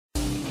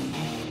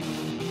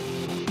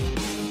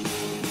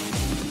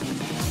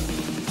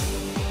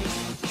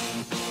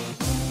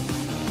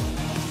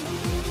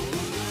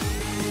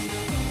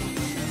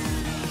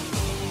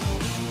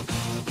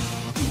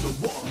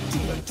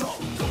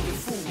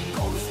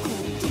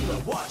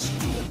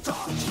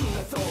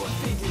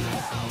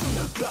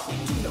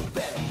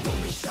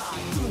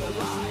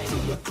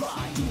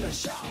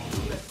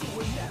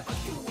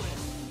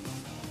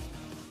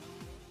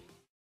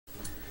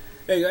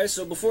Hey guys,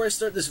 so before I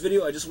start this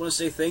video, I just want to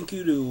say thank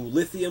you to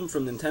Lithium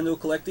from Nintendo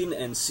Collecting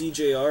and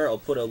SeeJayAre. I'll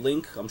put a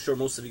link. I'm sure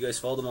most of you guys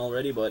follow them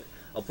already, but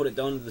I'll put it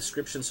down in the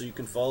description so you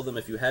can follow them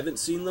if you haven't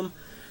seen them.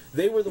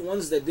 They were the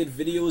ones that did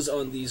videos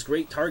on these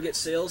great Target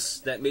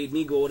sales that made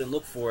me go out and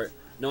look for it.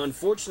 Now,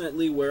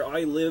 unfortunately, where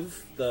I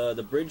live,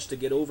 the bridge to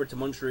get over to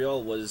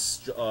Montreal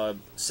was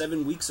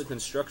 7 weeks of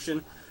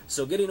construction.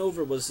 So getting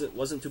over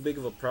wasn't too big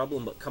of a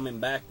problem, but coming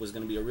back was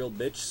going to be a real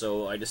bitch.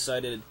 So I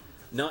decided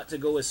not to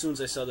go as soon as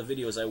I saw the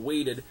videos. I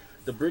waited.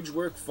 The bridge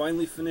work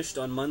finally finished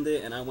on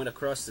Monday, and I went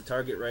across to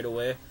Target right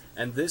away.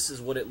 And this is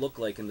what it looked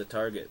like in the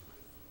Target.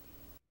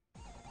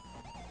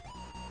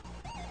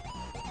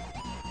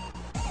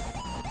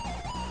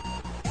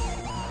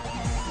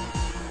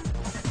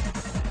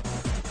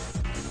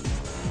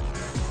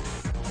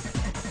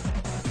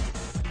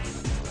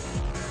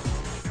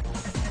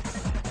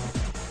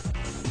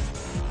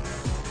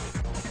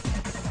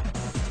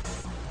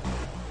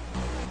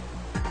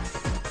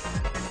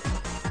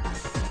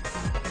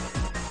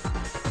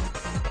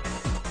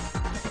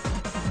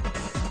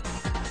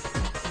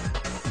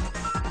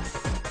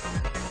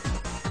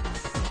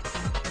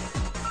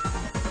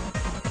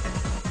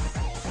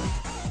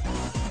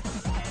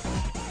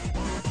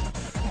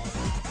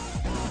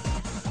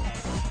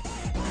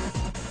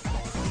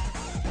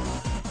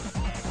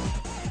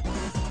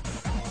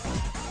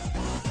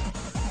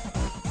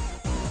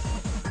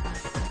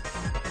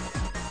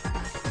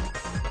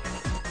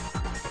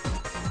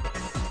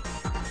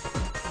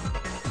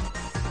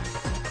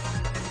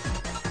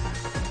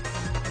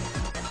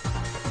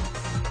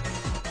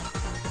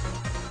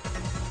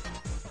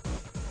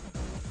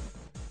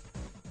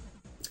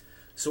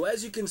 So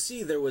as you can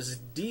see, there was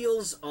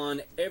deals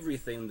on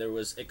everything. There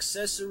was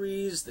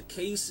accessories, the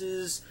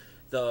cases,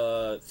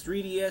 the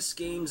 3DS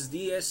games,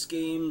 DS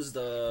games,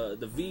 the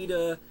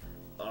Vita,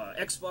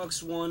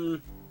 Xbox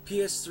One,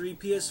 PS3,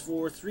 PS4,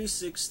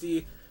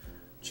 360.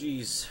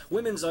 Jeez,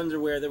 women's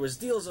underwear. There was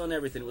deals on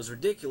everything. It was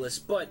ridiculous,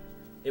 but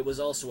it was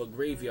also a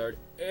graveyard.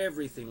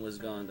 Everything was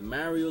gone. The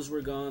Marios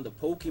were gone. The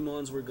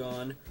Pokemons were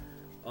gone.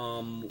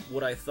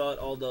 What I thought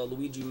all the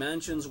Luigi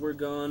Mansions were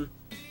gone.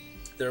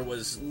 There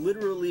was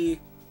literally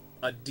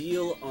a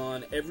deal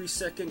on every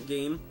second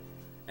game,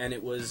 and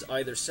it was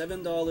either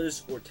 $7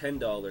 or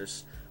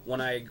 $10.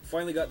 When I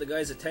finally got the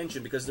guy's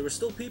attention, because there were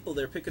still people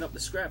there picking up the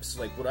scraps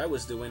like what I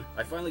was doing,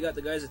 I finally got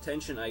the guy's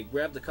attention. I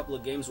grabbed a couple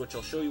of games, which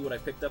I'll show you what I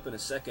picked up in a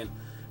second,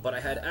 but I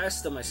had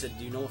asked them, I said,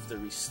 do you know if they're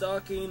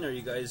restocking? Are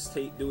you guys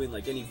doing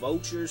like any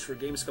vouchers for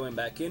games coming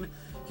back in?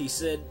 He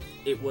said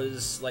it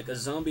was like a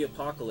zombie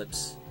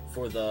apocalypse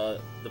for the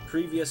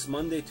previous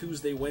Monday,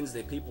 Tuesday,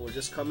 Wednesday. People were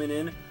just coming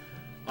in.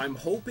 I'm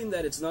hoping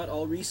that it's not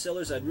all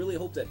resellers. I'd really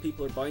hope that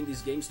people are buying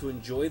these games to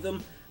enjoy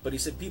them, but he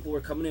said people were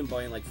coming in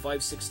buying like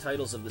 5-6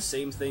 titles of the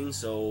same thing,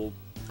 so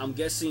I'm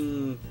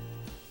guessing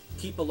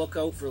keep a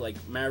lookout for like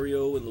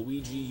Mario and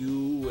Luigi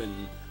U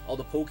and all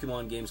the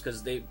Pokemon games,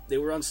 because they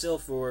were on sale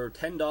for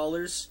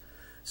 $10,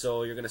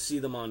 so you're going to see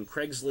them on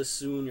Craigslist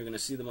soon, you're going to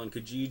see them on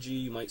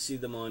Kijiji, you might see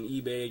them on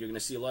eBay, you're going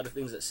to see a lot of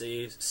things that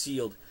say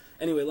sealed.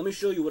 Anyway, let me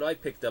show you what I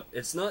picked up.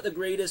 It's not the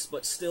greatest,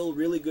 but still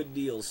really good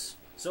deals.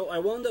 So I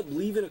wound up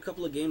leaving a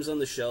couple of games on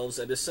the shelves.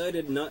 I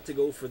decided not to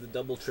go for the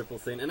double triple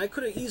thing, and I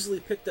could have easily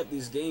picked up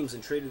these games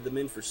and traded them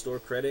in for store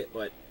credit,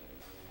 but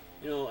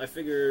you know, I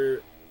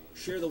figure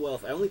share the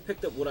wealth. I only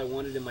picked up what I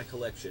wanted in my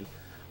collection.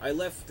 I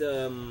left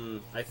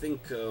I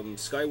think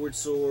Skyward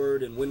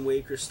Sword and Wind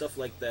Waker, stuff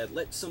like that.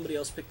 Let somebody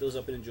else pick those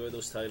up and enjoy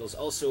those titles.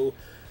 Also,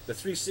 the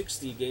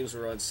 360 games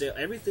were on sale.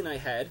 Everything I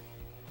had,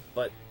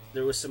 but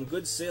there was some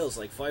good sales,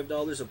 like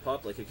 $5 a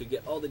pop. Like I could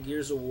get all the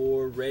Gears of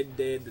War, Red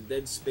Dead, the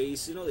Dead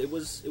Space. You know, it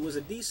was a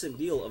decent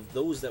deal of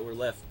those that were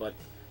left, but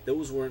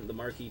those weren't the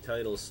marquee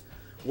titles.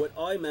 What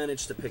I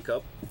managed to pick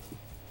up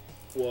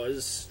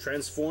was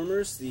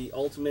Transformers, the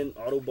Ultimate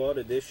Autobot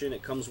Edition.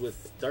 It comes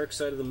with Dark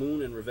Side of the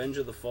Moon and Revenge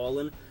of the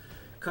Fallen.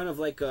 Kind of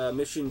like a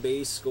mission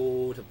base,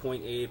 go to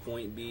point A,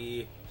 point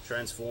B,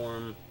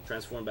 transform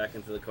back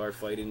into the car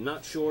fighting.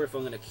 Not sure if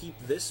I'm going to keep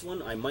this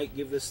one. I might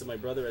give this to my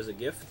brother as a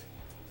gift.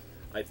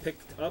 I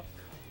picked up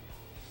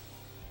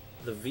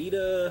the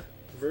Vita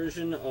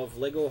version of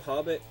Lego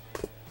Hobbit.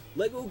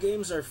 Lego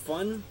games are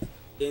fun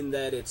in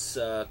that it's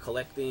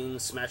collecting,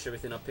 smash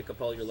everything up, pick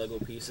up all your Lego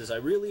pieces. I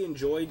really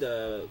enjoyed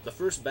the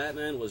first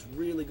Batman was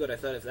really good. I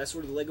thought if that's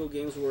where the Lego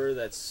games were,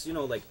 that's, you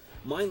know, like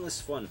mindless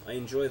fun. I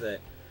enjoy that.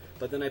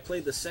 But then I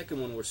played the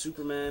second one where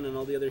Superman and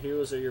all the other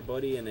heroes are your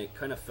buddy, and it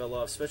kind of fell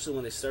off, especially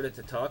when they started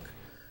to talk.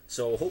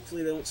 So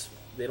hopefully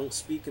they don't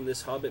speak in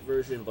this Hobbit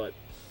version, but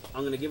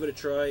I'm gonna give it a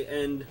try.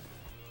 And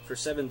for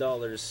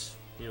 $7,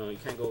 you know, you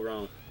can't go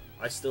wrong.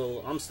 I'm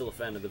still a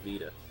fan of the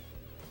Vita.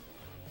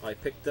 I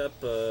picked up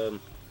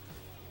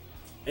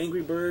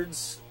Angry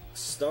Birds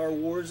Star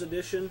Wars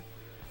Edition.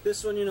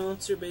 This one, you know,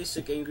 it's your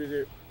basic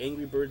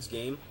Angry Birds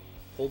game.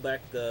 Pull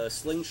back the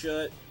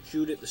slingshot,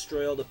 shoot it,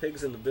 destroy all the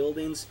pigs in the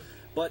buildings.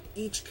 But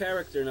each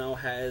character now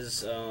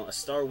has a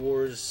Star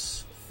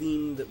Wars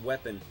themed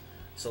weapon.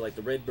 So like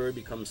the red bird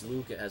becomes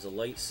Luke, it has a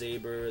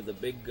lightsaber. The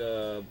big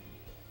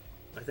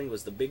I think it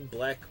was the big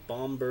black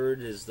bomb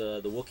bird is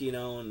the Wookiee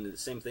now, and the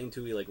same thing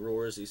too. He like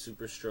roars. He's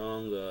super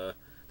strong.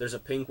 There's a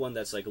pink one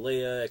that's like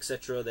Leia,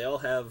 etc. They all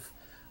have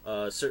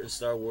certain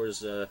Star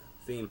Wars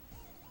theme.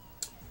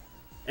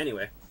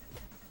 Anyway,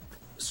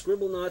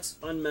 Scribblenauts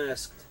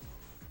Unmasked.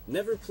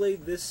 Never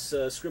played this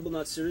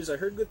Scribblenauts series. I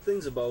heard good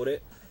things about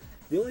it.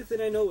 The only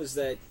thing I know is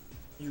that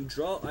you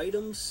draw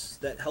items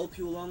that help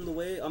you along the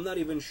way. I'm not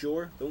even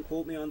sure. Don't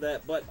quote me on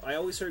that. But I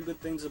always heard good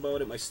things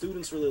about it. My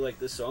students really like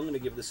this, so I'm going to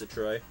give this a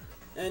try.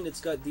 And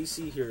it's got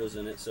DC heroes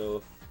in it,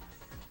 so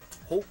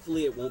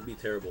hopefully it won't be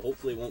terrible.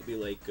 Hopefully it won't be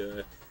like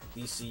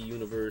DC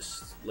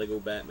Universe Lego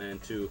Batman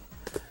 2.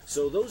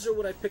 So those are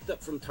what I picked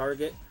up from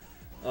Target.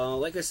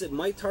 Like I said,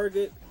 my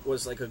Target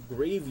was like a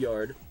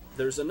graveyard.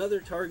 There's another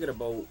Target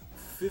about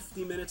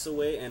 50 minutes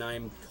away, and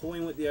I'm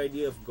toying with the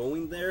idea of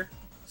going there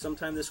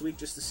sometime this week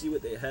just to see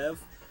what they have.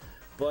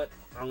 But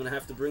I'm going to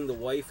have to bring the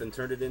wife and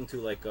turn it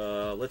into like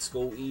let's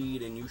go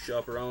eat and you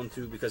shop around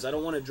too, because I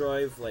don't want to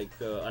drive like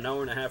an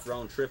hour and a half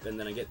round trip and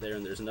then I get there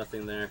and there's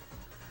nothing there.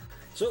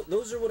 So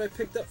those are what I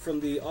picked up from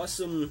the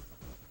awesome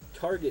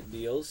Target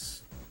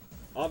deals.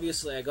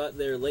 Obviously I got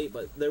there late,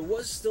 but there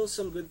was still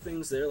some good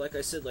things there. Like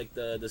I said, like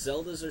the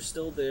Zeldas are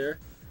still there.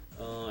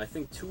 I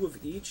think 2 of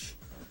each.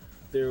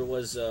 There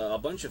was a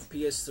bunch of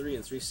PS3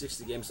 and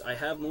 360 games. I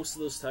have most of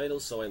those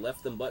titles, so I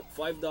left them, but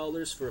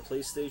 $5 for a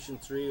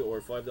PlayStation 3 or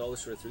 $5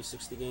 for a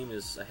 360 game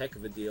is a heck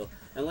of a deal.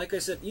 And like I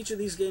said, each of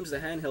these games, the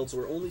handhelds,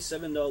 were only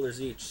 $7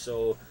 each,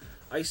 so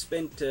I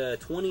spent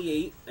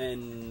 $28,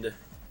 and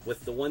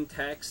with the one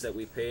tax that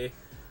we pay,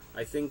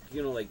 I think,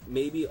 you know, like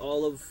maybe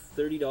all of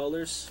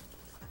 $30.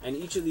 And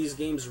each of these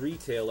games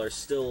retail are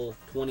still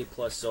 20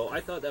 plus, so I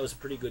thought that was a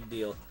pretty good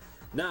deal.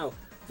 Now,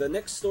 the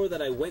next store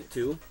that I went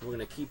to, we're going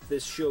to keep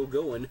this show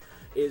going,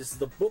 is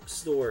the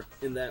bookstore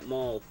in that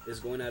mall is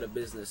going out of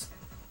business.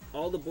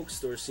 All the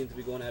bookstores seem to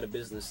be going out of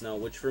business now,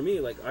 which for me,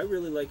 like, I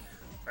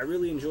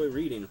really enjoy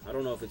reading. I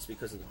don't know if it's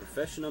because of the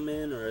profession I'm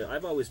in, or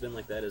I've always been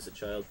like that as a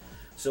child.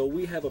 So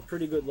we have a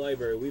pretty good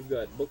library. We've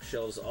got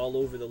bookshelves all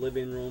over the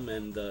living room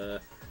and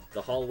the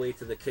hallway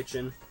to the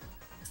kitchen.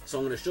 So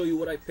I'm going to show you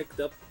what I picked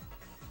up.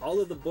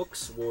 All of the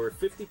books were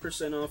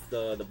 50% off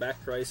the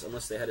back price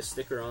unless they had a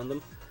sticker on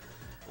them.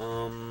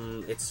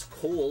 It's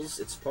Kohl's.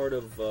 It's part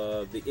of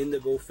the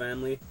Indigo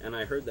family, and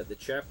I heard that the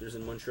Chapters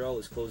in Montreal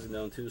is closing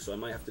down too, so I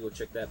might have to go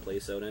check that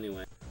place out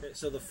anyway. Okay,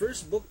 so the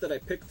first book that I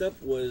picked up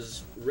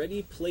was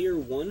Ready Player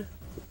One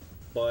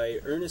by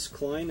Ernest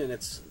Cline, and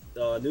it's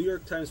New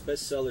York Times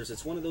bestsellers.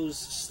 It's one of those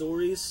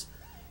stories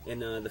in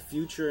the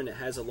future, and it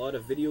has a lot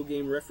of video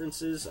game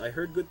references. I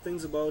heard good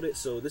things about it,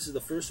 so this is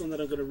the first one that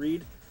I'm going to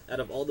read out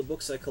of all the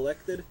books I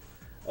collected.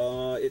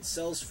 It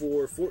sells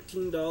for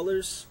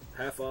 $14,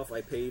 half off.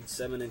 I paid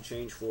 $7 and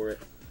change for it.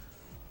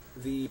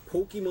 The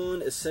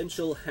Pokemon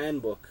Essential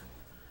Handbook.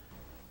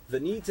 The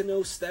need to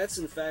know stats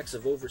and facts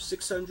of over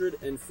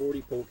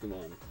 640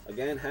 Pokemon.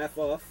 Again, half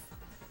off.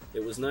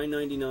 It was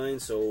 $9.99,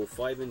 so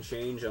 5 and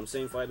change. I'm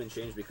saying 5 and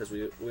change because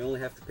we only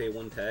have to pay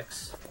one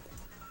tax.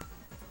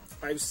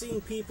 I've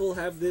seen people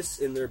have this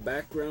in their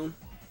background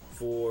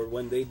for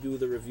when they do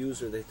the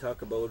reviews or they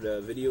talk about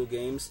video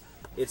games.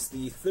 It's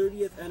the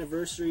 30th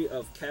anniversary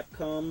of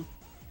Capcom,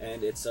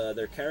 and it's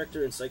their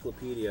character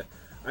encyclopedia.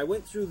 I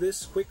went through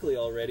this quickly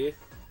already.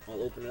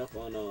 I'll open it up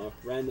on a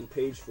random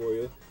page for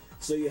you.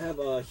 So you have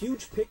a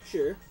huge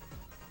picture,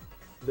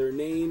 their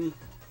name,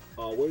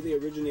 where they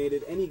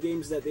originated, any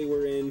games that they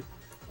were in.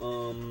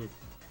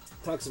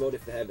 Talks about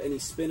if they have any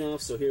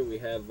spin-offs. So here we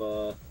have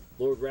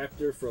Lord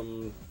Raptor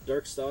from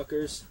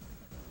Darkstalkers.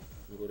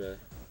 I'll go to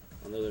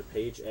another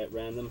page at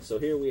random. So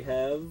here we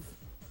have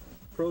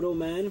Proto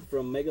Man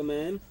from Mega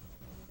Man,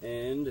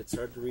 and it's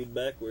hard to read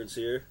backwards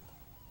here.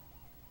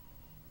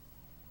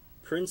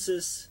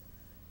 Princess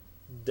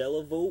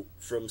Delavote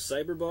from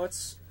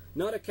Cyberbots.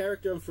 Not a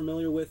character I'm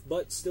familiar with,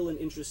 but still an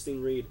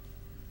interesting read.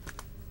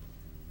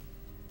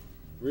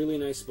 Really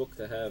nice book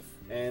to have.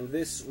 And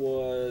this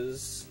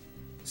was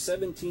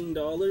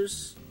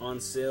 $17 on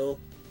sale,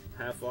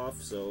 half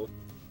off, so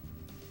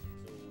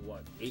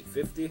what,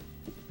 $8.50?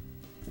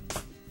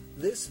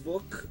 This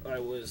book I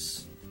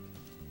was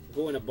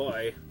going to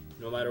buy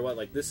no matter what.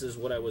 Like, this is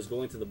what I was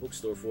going to the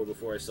bookstore for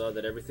before I saw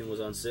that everything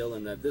was on sale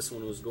and that this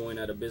one was going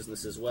out of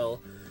business as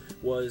well,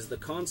 was the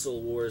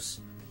Console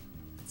Wars.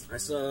 I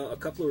saw a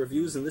couple of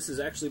reviews, and this has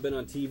actually been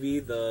on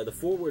TV. The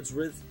foreword's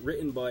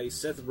written by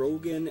Seth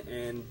Rogen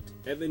and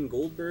Evan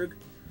Goldberg.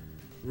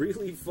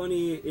 Really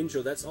funny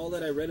intro. That's all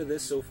that I read of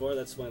this so far.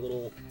 That's my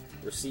little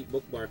receipt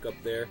bookmark up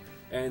there.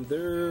 And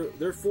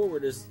their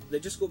foreword is, they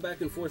just go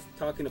back and forth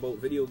talking about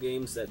video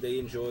games that they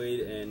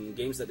enjoyed and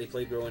games that they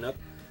played growing up.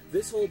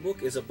 This whole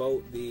book is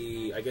about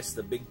I guess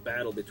the big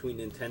battle between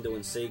Nintendo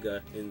and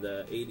Sega in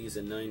the 80s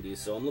and 90s.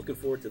 So I'm looking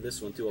forward to this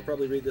one too. I'll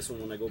probably read this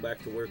one when I go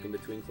back to work in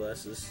between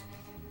classes.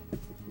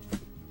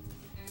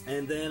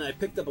 And then I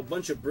picked up a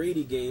bunch of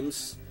Brady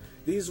games.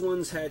 These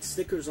ones had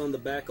stickers on the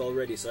back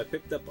already, so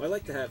I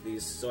like to have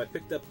these. So I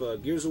picked up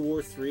Gears of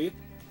War 3.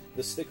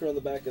 The sticker on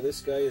the back of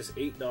this guy is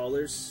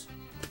 $8.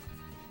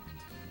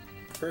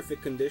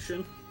 Perfect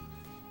condition.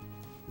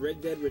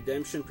 Red Dead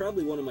Redemption,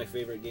 probably one of my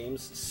favorite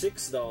games,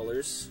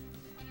 $6.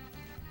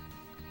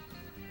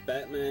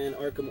 Batman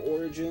Arkham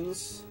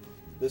Origins,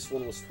 this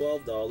one was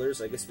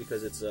 $12, I guess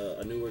because it's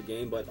a newer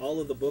game, but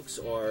all of the books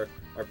are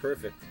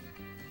perfect.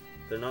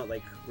 They're not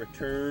like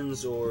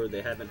returns or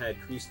they haven't had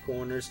creased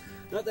corners.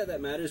 Not that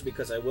that matters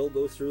because I will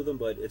go through them,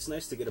 but it's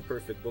nice to get a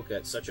perfect book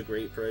at such a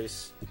great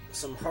price.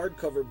 Some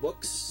hardcover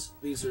books.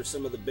 These are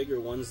some of the bigger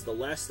ones. The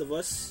Last of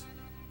Us.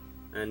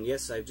 And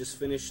yes, I've just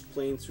finished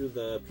playing through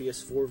the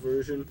PS4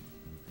 version.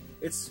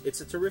 It's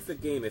a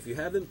terrific game. If you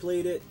haven't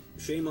played it,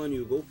 shame on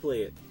you. Go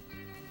play it.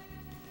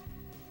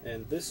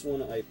 And this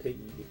one I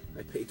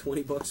paid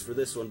 20 bucks for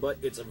this one, but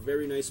it's a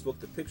very nice book.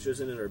 The pictures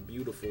in it are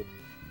beautiful.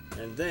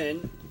 And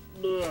then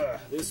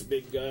this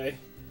big guy,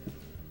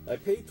 I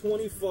paid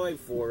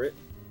 25 for it,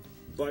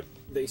 but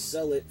they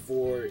sell it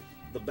for,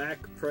 the back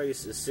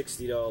price is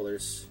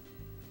 $60.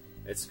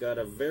 It's got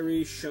a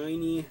very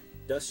shiny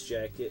dust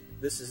jacket.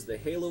 This is the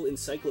Halo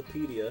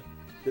Encyclopedia,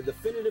 the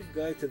definitive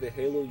guide to the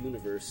Halo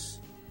universe.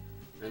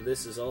 And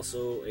this is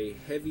also a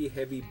heavy,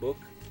 heavy book.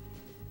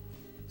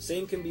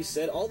 Same can be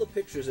said, all the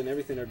pictures and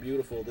everything are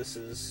beautiful. It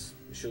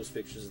shows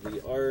pictures of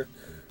the Ark,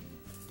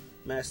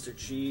 Master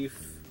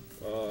Chief,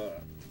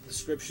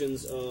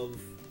 descriptions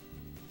of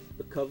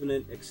the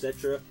Covenant,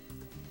 etc.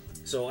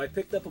 So I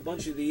picked up a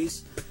bunch of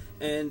these,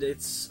 and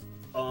it's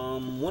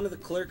one of the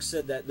clerks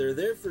said that they're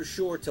there for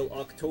sure till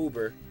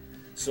October.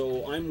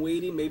 So I'm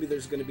waiting. Maybe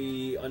there's going to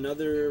be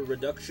another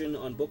reduction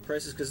on book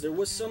prices, because there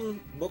was some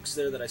books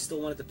there that I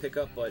still wanted to pick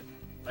up, but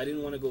I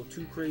didn't want to go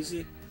too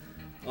crazy.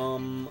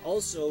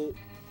 Also,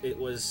 it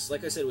was,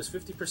 like I said, it was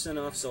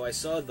 50% off, so I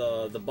saw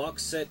the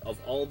box set of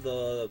all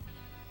the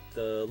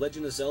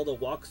Legend of Zelda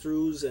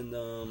walkthroughs and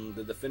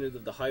the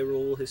definitive, the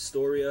Hyrule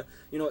Historia.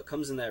 You know, it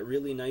comes in that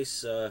really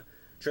nice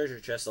treasure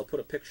chest. I'll put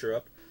a picture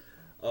up.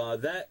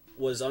 That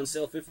was on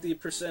sale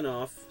 50%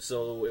 off,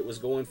 so it was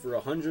going for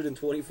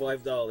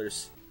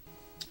 $125.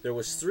 There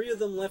was 3 of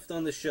them left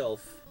on the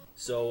shelf,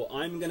 so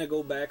I'm going to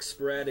go back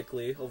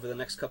sporadically over the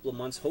next couple of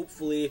months.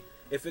 Hopefully,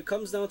 if it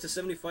comes down to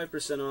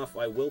 75% off,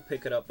 I will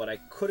pick it up, but I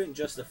couldn't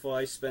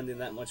justify spending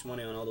that much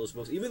money on all those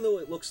books. Even though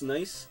it looks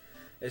nice,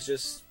 it's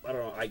just, I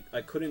don't know,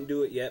 I couldn't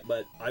do it yet,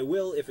 but I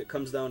will if it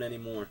comes down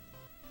anymore.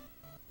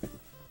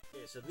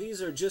 Okay, so these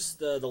are just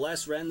the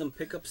last random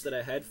pickups that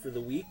I had for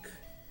the week.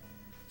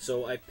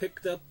 So I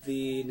picked up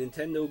the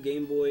Nintendo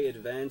Game Boy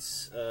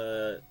Advance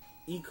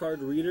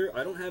e-card reader.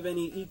 I don't have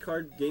any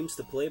e-card games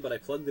to play, but I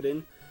plugged it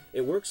in.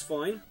 It works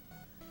fine.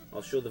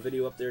 I'll show the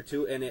video up there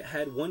too. And it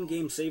had one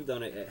game saved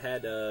on it. It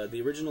had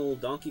the original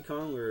Donkey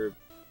Kong, or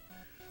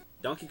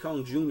Donkey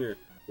Kong Jr.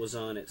 was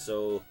on it.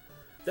 So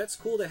that's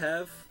cool to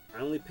have. I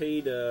only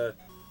paid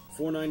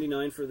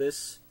 $4.99 for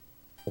this.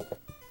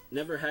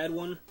 Never had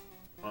one.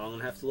 I'm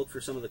gonna have to look for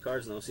some of the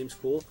cards now. Seems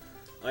cool.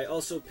 I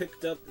also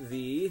picked up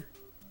the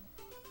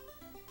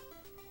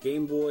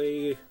Game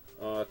Boy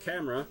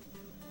camera.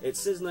 It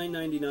says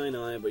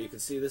 $9.99 on it, but you can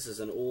see this is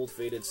an old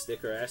faded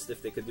sticker. I asked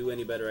if they could do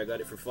any better. I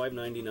got it for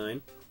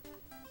 $5.99.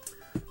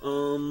 I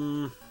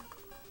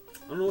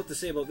don't know what to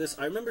say about this.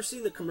 I remember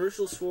seeing the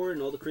commercials for it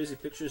and all the crazy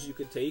pictures you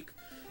could take.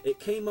 It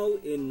came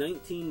out in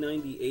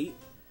 1998,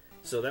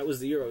 so that was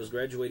the year I was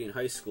graduating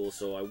high school.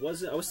 So I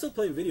was still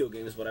playing video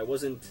games, but I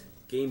wasn't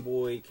Game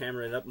Boy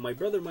cameraing up. My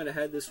brother might have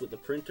had this with the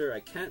printer. I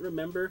can't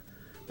remember,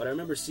 but I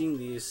remember seeing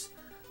these.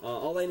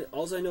 All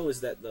I know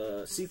is that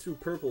the see-through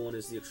purple one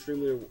is the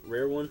extremely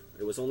rare one.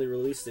 It was only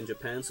released in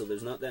Japan, so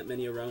there's not that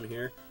many around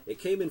here. It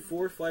came in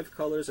 4 or 5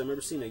 colors. I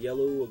remember seeing a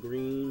yellow, a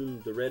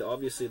green, the red,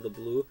 obviously the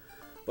blue.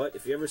 But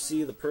if you ever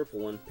see the purple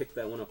one, pick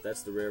that one up.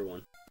 That's the rare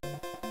one.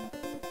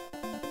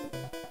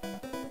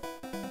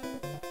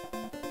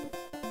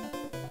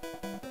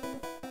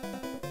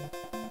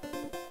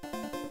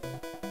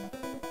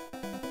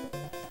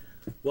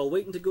 While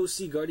waiting to go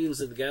see Guardians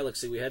of the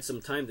Galaxy, we had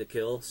some time to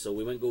kill, so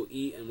we went to go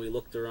eat and we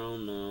looked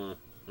around, I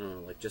don't know,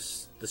 like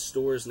just the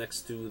stores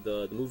next to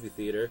the movie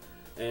theater.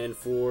 And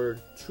for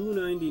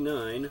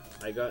 $2.99,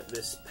 I got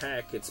this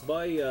pack. It's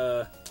by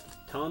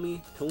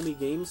Tomy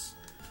Games,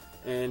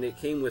 and it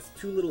came with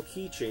 2 little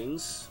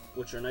keychains,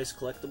 which are nice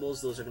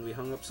collectibles. Those are going to be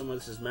hung up somewhere.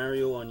 This is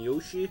Mario on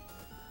Yoshi,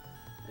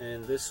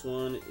 and this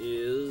one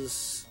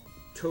is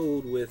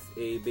Toad with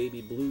a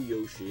baby blue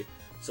Yoshi.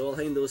 So I'll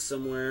hang those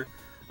somewhere.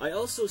 I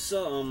also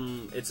saw,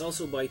 it's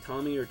also by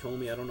Tommy or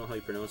Tomy, I don't know how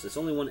you pronounce it. It's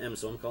only one M,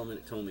 so I'm calling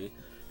it Tomy.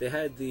 They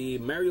had the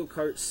Mario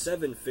Kart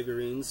 7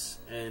 figurines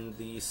and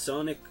the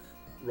Sonic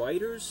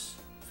Riders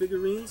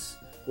figurines,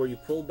 where you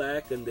pull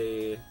back and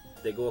they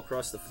go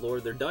across the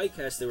floor. They're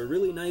die-cast, they were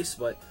really nice,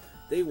 but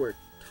they were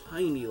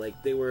tiny.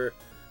 Like, they were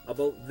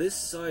about this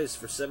size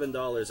for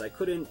 $7. I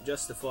couldn't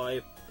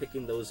justify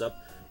picking those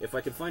up. If I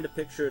can find a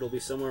picture, it'll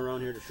be somewhere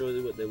around here to show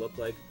you what they look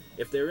like.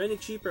 If they were any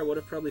cheaper, I would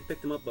have probably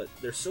picked them up, but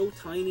they're so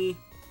tiny,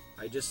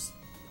 I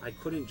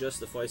couldn't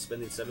justify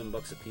spending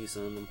 $7 a piece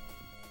on them.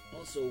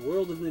 Also,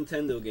 World of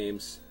Nintendo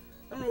games.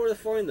 I don't know where to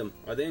find them.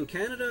 Are they in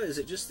Canada? Is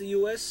it just the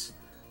US?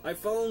 I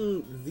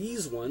found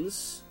these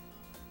ones.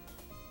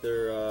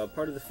 They're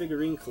part of the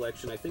figurine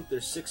collection. I think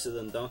there's 6 of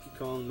them. Donkey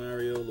Kong,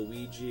 Mario,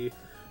 Luigi,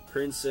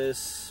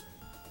 Princess.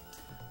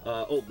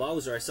 Oh,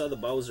 Bowser. I saw the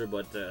Bowser,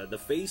 but the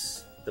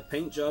face, the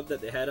paint job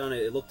that they had on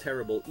it, it looked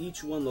terrible.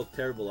 Each one looked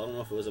terrible. I don't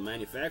know if it was a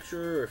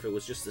manufacturer or if it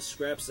was just the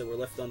scraps that were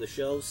left on the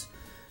shelves.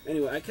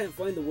 Anyway, I can't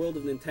find the World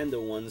of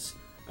Nintendo ones.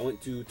 I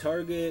went to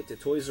Target, to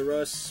Toys R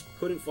Us,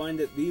 couldn't find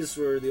it. These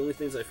were the only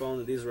things I found,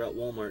 and these were at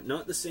Walmart.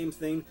 Not the same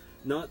thing,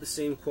 not the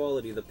same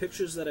quality. The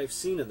pictures that I've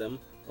seen of them,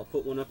 I'll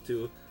put one up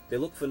too, they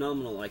look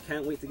phenomenal. I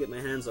can't wait to get my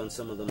hands on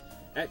some of them.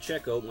 At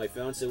checkout, my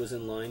fiance was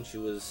in line. She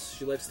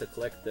likes to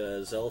collect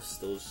the elves.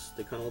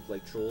 They kind of look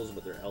like trolls,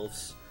 but they're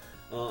elves.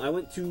 I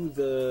went to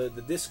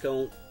the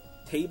discount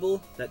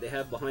table that they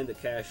have behind the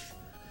cash,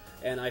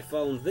 and I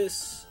found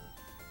this,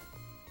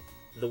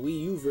 the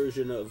Wii U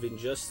version of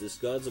Injustice,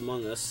 Gods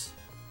Among Us,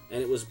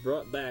 and it was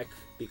brought back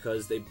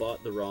because they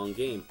bought the wrong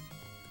game.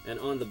 And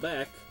on the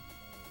back,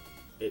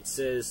 it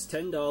says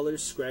 $10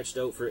 scratched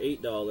out for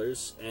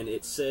 $8, and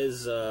it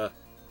says,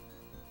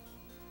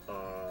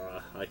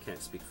 I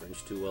can't speak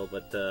French too well,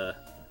 but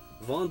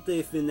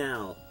Vente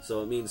Finale,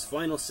 so it means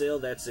final sale,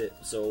 that's it.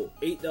 So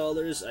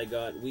 $8, I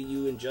got Wii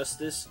U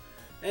Injustice,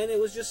 and it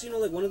was just, you know,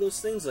 like one of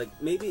those things, like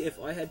maybe if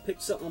I had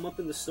picked something up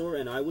in the store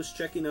and I was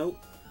checking out,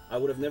 I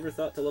would have never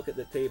thought to look at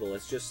the table.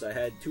 It's just, I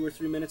had 2 or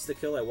 3 minutes to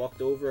kill. I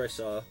walked over, I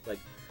saw, like,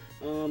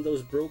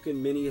 those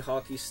broken mini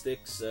hockey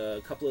sticks,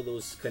 a couple of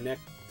those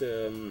Connect,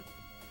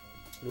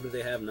 what do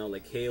they have now,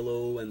 like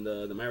Halo and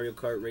the Mario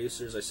Kart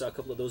racers. I saw a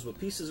couple of those, but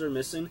pieces are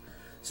missing,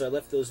 so I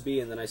left those be,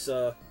 and then I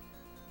saw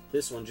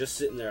this one just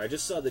sitting there. I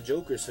just saw the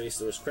Joker's face,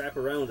 there was crap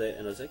around it,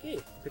 and I was like, hey,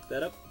 pick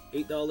that up,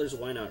 $8,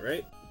 why not,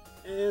 right?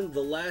 And the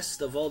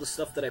last of all the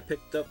stuff that I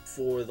picked up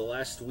for the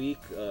last week,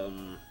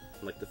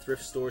 like the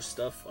thrift store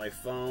stuff, I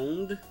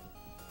found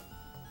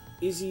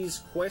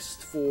Izzy's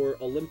Quest for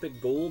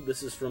Olympic Gold.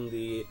 This is from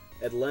the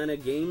Atlanta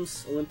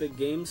Games, Olympic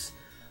Games.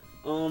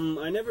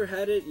 I never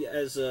had it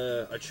as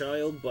a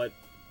child, but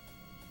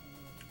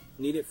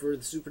need it for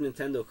the Super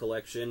Nintendo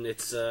collection.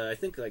 It's, I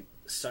think, like,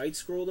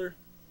 side-scroller.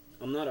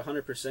 I'm not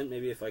 100%,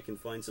 maybe if I can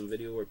find some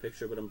video or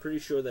picture, but I'm pretty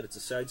sure that it's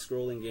a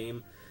side-scrolling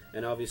game,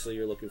 and obviously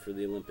you're looking for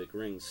the Olympic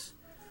rings.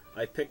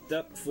 I picked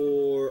up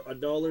for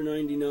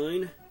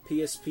 $1.99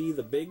 PSP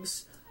The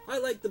Bigs. I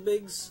like the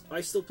Bigs.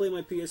 I still play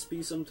my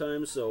PSP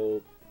sometimes,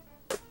 so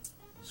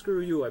screw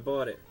you, I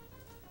bought it.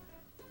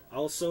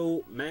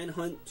 Also,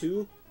 Manhunt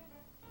 2.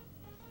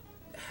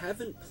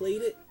 Haven't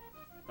played it.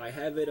 I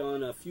have it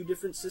on a few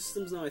different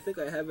systems now. I think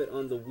I have it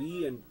on the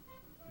Wii and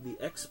the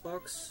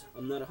Xbox.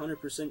 I'm not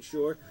 100%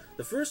 sure.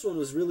 The first one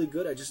was really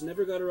good. I just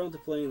never got around to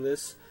playing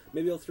this.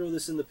 Maybe I'll throw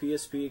this in the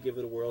PSP, give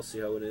it a whirl, see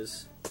how it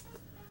is.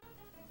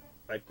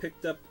 I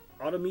picked up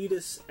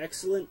Autometus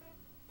Excellent.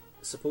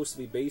 It's supposed to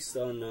be based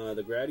on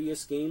the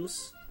Gradius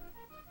games.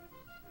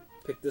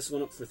 Picked this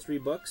one up for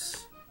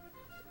 $3.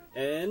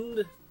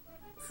 And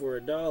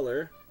for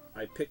 $1,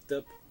 I picked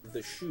up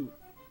The Shoot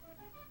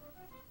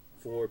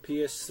for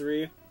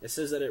PS3. It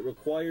says that it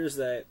requires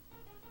that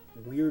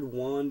weird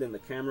wand and the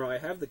camera. I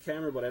have the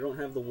camera, but I don't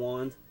have the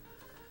wand.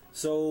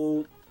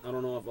 So, I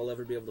don't know if I'll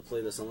ever be able to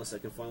play this unless I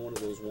can find one of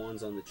those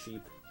wands on the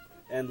cheap.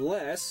 And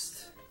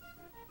last,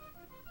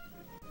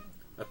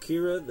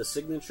 Akira, the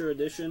Signature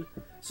Edition.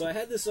 So I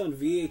had this on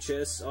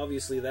VHS.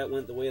 Obviously, that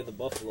went the way of the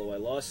buffalo. I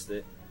lost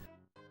it.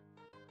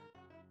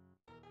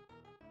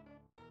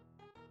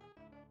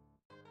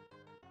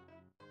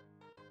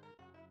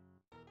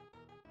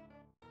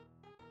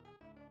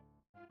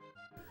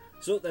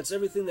 So that's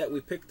everything that we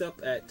picked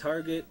up at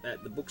Target,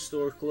 at the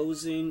bookstore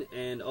closing,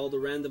 and all the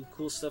random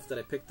cool stuff that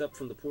I picked up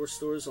from the poor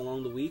stores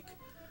along the week.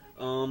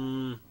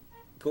 Going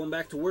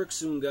back to work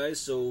soon, guys,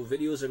 so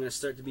videos are going to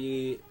start to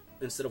be,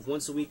 instead of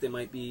once a week, they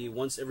might be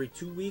once every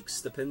 2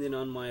 weeks, depending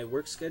on my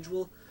work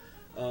schedule.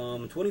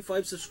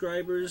 25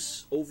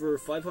 subscribers, over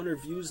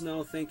 500 views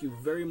now. Thank you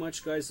very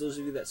much, guys. Those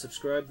of you that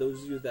subscribed,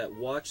 those of you that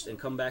watched and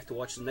come back to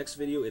watch the next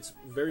video, it's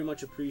very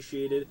much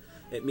appreciated.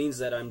 It means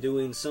that I'm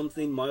doing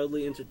something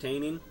mildly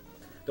entertaining.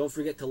 Don't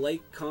forget to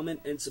like, comment,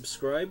 and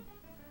subscribe.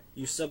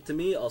 You sub to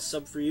me, I'll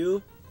sub for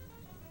you.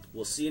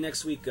 We'll see you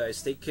next week,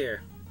 guys. Take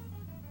care.